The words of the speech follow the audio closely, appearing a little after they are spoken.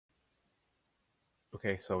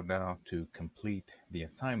Okay, so now to complete the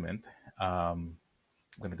assignment, um,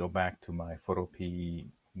 I'm going to go back to my Photopea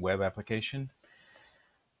web application.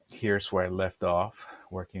 Here's where I left off,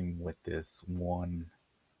 working with this one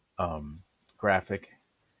um, graphic.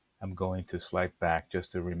 I'm going to slide back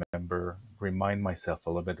just to remind myself a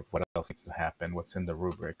little bit of what else needs to happen, what's in the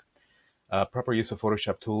rubric. Proper use of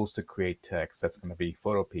Photoshop tools to create text. That's going to be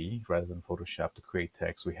Photopea rather than Photoshop to create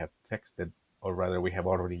text. We have texted, or rather, we have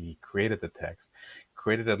already created the text.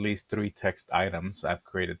 Created at least 3 text items. I've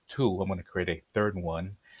created 2. I'm going to create a third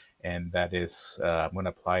one, and that is I'm going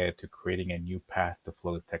to apply it to creating a new path to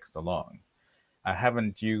flow the text along. I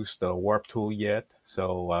haven't used the warp tool yet,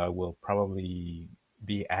 so I will probably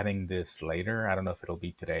be adding this later. I don't know if it'll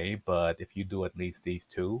be today, but if you do at least these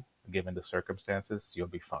 2, given the circumstances, you'll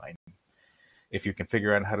be fine. If you can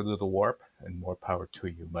figure out how to do the warp, and more power to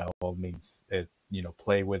you. By all means,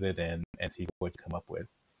 play with it and see what you come up with.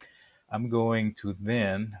 I'm going to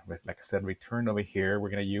then, like I said, return over here. We're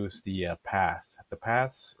going to use the path. The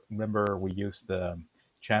paths, remember we used the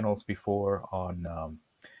channels before on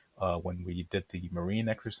when we did the marine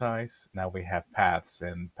exercise. Now we have paths,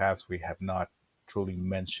 and paths we have not truly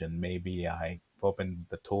mentioned. Maybe I opened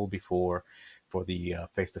the tool before for the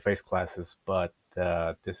face-to-face classes, but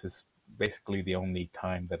this is basically the only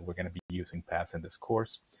time that we're going to be using paths in this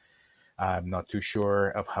course. I'm not too sure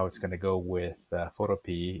of how it's going to go with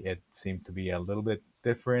Photopea. It seemed to be a little bit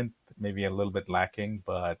different, maybe a little bit lacking,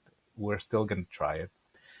 but we're still going to try it.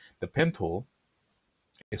 The pen tool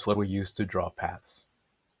is what we use to draw paths.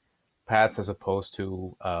 Paths as opposed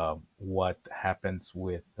to what happens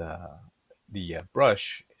with the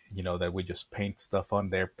brush, that we just paint stuff on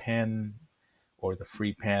their pen or the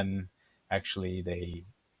free pen. Actually,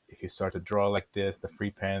 if you start to draw like this, the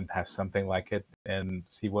free pen has something like it, and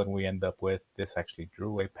see what we end up with. This actually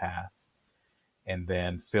drew a path and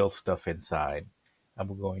then fill stuff inside.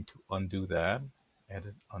 I'm going to undo that,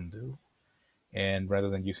 edit, undo. And rather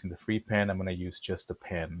than using the free pen, I'm going to use just a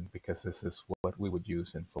pen because this is what we would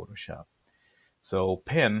use in Photoshop. So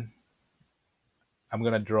pen, I'm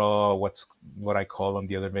going to draw what I call on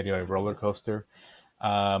the other video a roller coaster.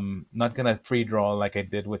 Not gonna free draw like I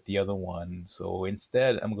did with the other one. So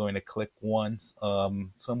instead, I'm going to click once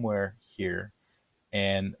somewhere here,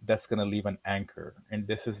 and that's gonna leave an anchor. And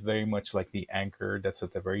this is very much like the anchor that's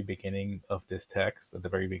at the very beginning of this text,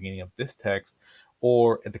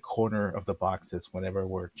 or at the corner of the boxes whenever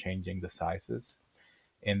we're changing the sizes,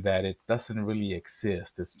 in that it doesn't really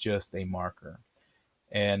exist. It's just a marker.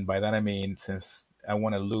 And by that I mean, since I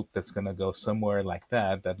want a loop that's gonna go somewhere like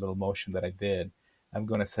that little motion that I did, I'm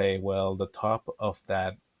going to say, well, the top of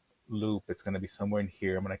that loop, it's going to be somewhere in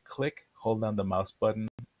here. I'm going to click, hold down the mouse button,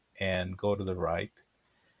 and go to the right.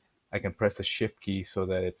 I can press the shift key so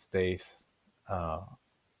that it stays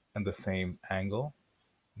in the same angle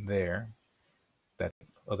there. That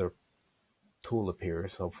other tool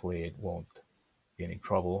appears. Hopefully it won't be any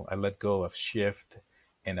trouble. I let go of shift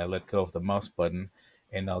and I let go of the mouse button,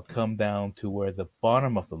 and I'll come down to where the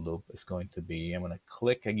bottom of the loop is going to be. I'm going to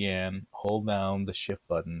click again, hold down the shift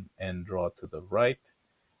button, and draw to the right.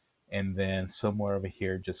 And then somewhere over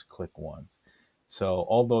here, just click once. So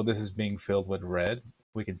although this is being filled with red,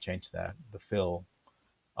 we can change that, the fill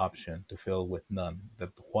option, to fill with none. The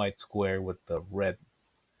white square with the red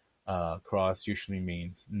cross usually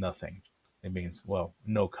means nothing. It means, well,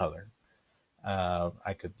 no color.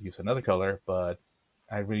 I could use another color, but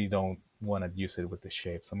I really don't want to use it with the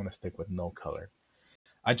shape, so I'm going to stick with no color.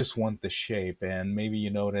 I just want the shape, and maybe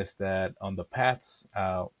you notice that on the paths,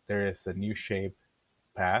 there is a new shape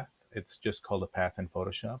path. It's just called a path in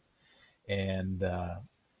Photoshop, and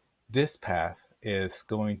this path is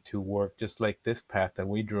going to work just like this path that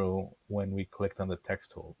we drew when we clicked on the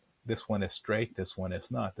text tool. This one is straight, this one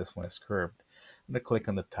is not, this one is curved. I'm going to click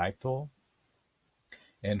on the type tool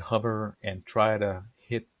and hover and try to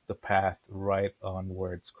hit the path right on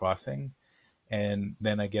where it's crossing, and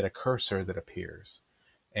then I get a cursor that appears.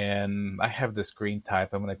 And I have this green type.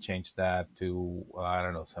 I'm going to change that to, I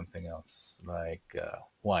don't know, something else like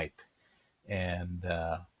white, and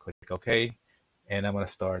click OK. And I'm going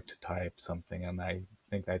to start to type something, and I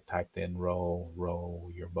think I typed in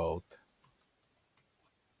row your boat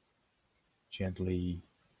gently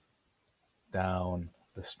down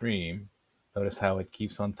the stream. Notice how it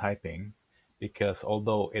keeps on typing, because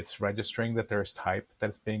although it's registering that there's type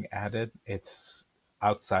that's being added, it's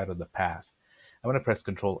outside of the path. I'm going to press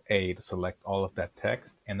Control A to select all of that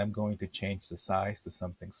text, and I'm going to change the size to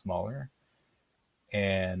something smaller.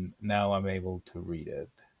 And now I'm able to read it.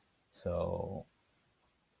 So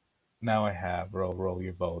now I have row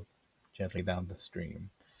your boat gently down the stream.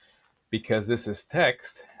 Because this is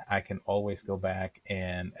text, I can always go back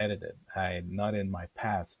and edit it. Not in my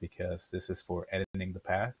paths because this is for editing the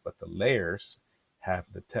path, but the layers have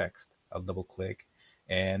the text. I'll double click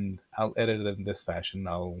and I'll edit it in this fashion.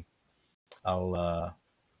 I'll uh,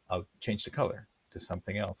 I'll change the color to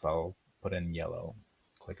something else. I'll put in yellow.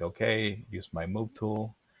 Click OK, use my move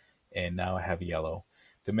tool, and now I have yellow.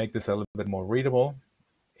 To make this a little bit more readable,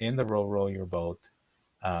 in the roll your boat,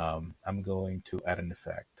 I'm going to add an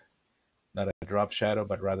effect. Not a drop shadow,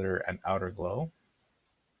 but rather an outer glow.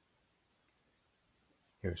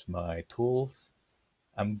 Here's my tools.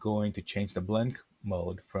 I'm going to change the blend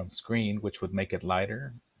mode from screen, which would make it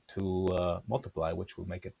lighter, to multiply, which will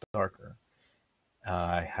make it darker.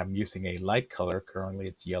 I'm using a light color. Currently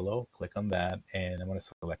it's yellow. Click on that, and I'm going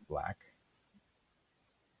to select black.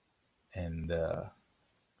 And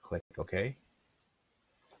click OK.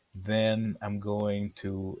 Then I'm going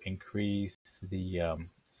to increase the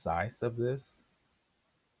size of this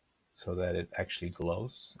so that it actually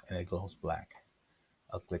glows, and it glows black.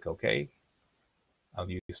 I'll click OK. I'll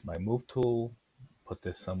use my move tool, put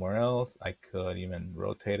this somewhere else. I could even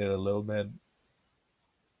rotate it a little bit.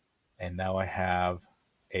 And now I have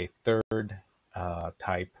a third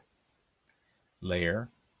type layer,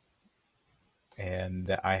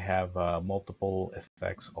 and I have multiple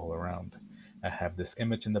effects all around. I have this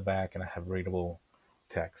image in the back, and I have readable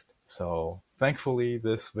text. So thankfully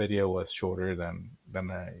this video was shorter than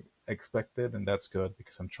I expected, and that's good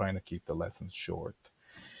because I'm trying to keep the lessons short.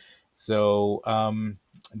 So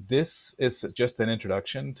this is just an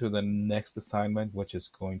introduction to the next assignment, which is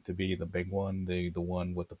going to be the big one, the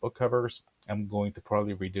one with the book covers. I'm going to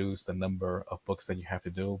probably reduce the number of books that you have to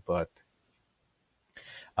do, but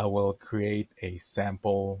I will create a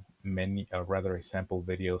sample menu, rather a sample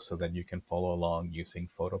video, so that you can follow along using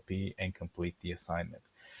Photopea and complete the assignment.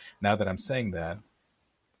 Now that I'm saying that,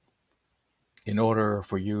 in order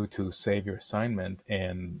for you to save your assignment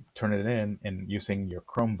and turn it in and using your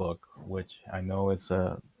Chromebook, which I know is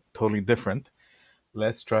totally different,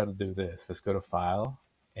 let's try to do this. Let's go to File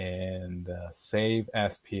and Save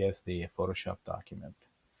as PSD, a Photoshop document.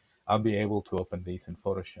 I'll be able to open these in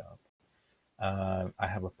Photoshop. I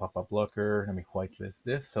have a pop-up blocker. Let me whitelist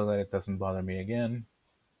this so that it doesn't bother me again.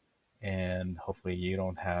 And hopefully you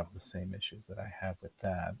don't have the same issues that I have with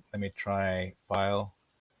that. Let me try File,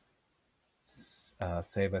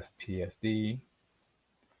 Save as PSD,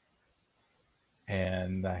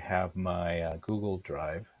 and I have my Google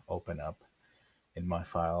Drive open up in my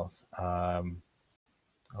files. I'll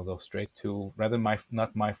go straight to, rather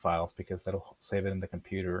not my files, because that'll save it in the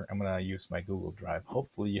computer. I'm going to use my Google Drive.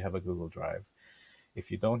 Hopefully you have a Google Drive.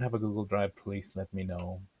 If you don't have a Google Drive, please let me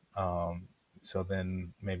know. So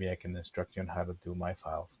then maybe I can instruct you on how to do my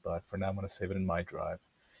files. But for now, I'm going to save it in my drive.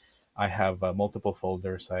 I have multiple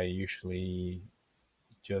folders. I usually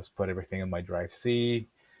just put everything in my drive C.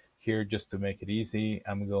 Here, just to make it easy,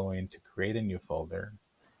 I'm going to create a new folder,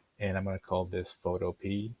 and I'm going to call this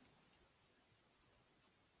Photopea.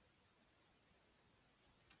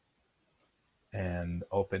 And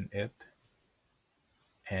open it.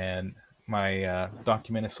 And my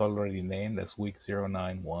document is already named as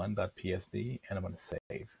week091.psd, and I'm going to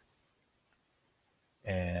save.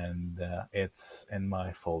 And it's in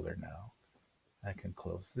my folder now. I can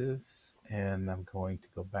close this, and I'm going to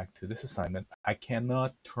go back to this assignment. I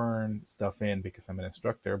cannot turn stuff in because I'm an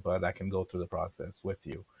instructor, but I can go through the process with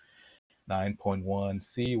you.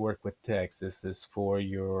 9.1C, work with text. This is for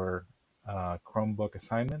your Chromebook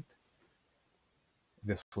assignment.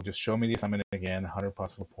 This will just show me the assignment again, 100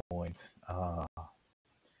 possible points. I'm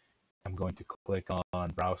going to click on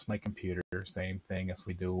Browse My Computer, same thing as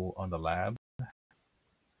we do on the lab.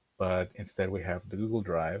 But instead we have the Google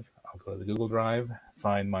Drive. I'll go to the Google Drive,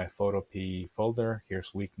 find my Photopea folder.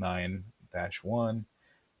 Here's week 9-1.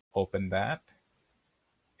 Open that.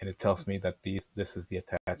 And it tells me that this is the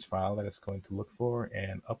attached file that it's going to look for,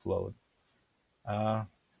 and upload.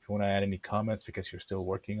 If you want to add any comments because you're still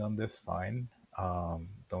working on this, fine.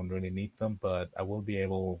 Don't really need them, but I will be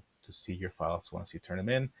able to see your files once you turn them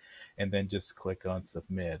in, and then just click on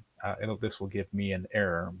submit. This will give me an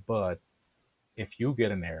error, but if you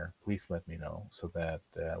get an error, please let me know so that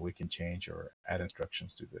we can change or add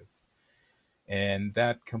instructions to this. And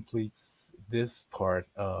that completes this part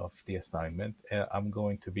of the assignment. I'm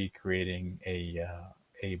going to be creating a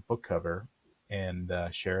book cover and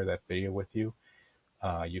share that video with you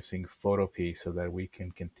using Photopea so that we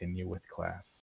can continue with class.